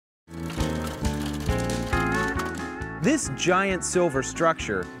This giant silver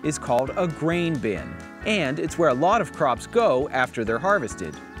structure is called a grain bin, and it's where a lot of crops go after they're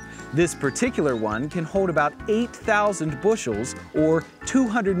harvested. This particular one can hold about 8,000 bushels or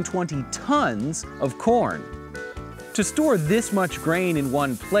 220 tons of corn. To store this much grain in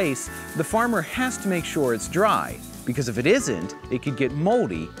one place, the farmer has to make sure it's dry, because if it isn't, it could get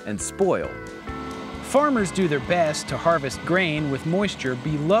moldy and spoil. Farmers do their best to harvest grain with moisture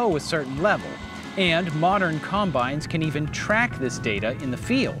below a certain level, and modern combines can even track this data in the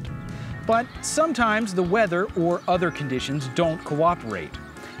field. But sometimes the weather or other conditions don't cooperate.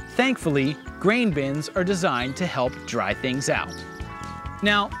 Thankfully, grain bins are designed to help dry things out.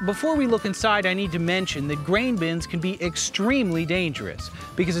 Now, before we look inside, I need to mention that grain bins can be extremely dangerous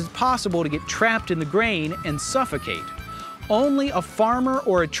because it's possible to get trapped in the grain and suffocate. Only a farmer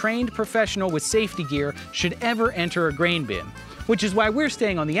or a trained professional with safety gear should ever enter a grain bin, which is why we're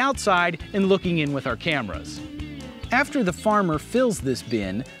staying on the outside and looking in with our cameras. After the farmer fills this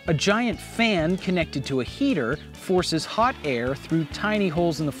bin, a giant fan connected to a heater forces hot air through tiny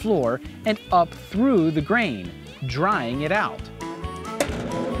holes in the floor and up through the grain, drying it out.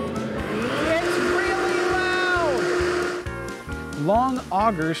 It's really loud! Long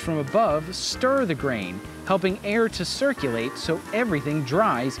augers from above stir the grain, helping air to circulate so everything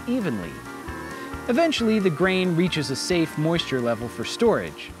dries evenly. Eventually, the grain reaches a safe moisture level for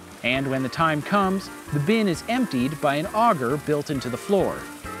storage. And when the time comes, the bin is emptied by an auger built into the floor.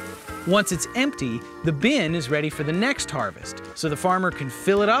 Once it's empty, the bin is ready for the next harvest, so the farmer can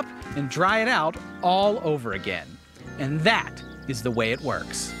fill it up and dry it out all over again. And that is the way it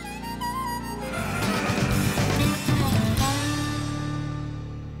works.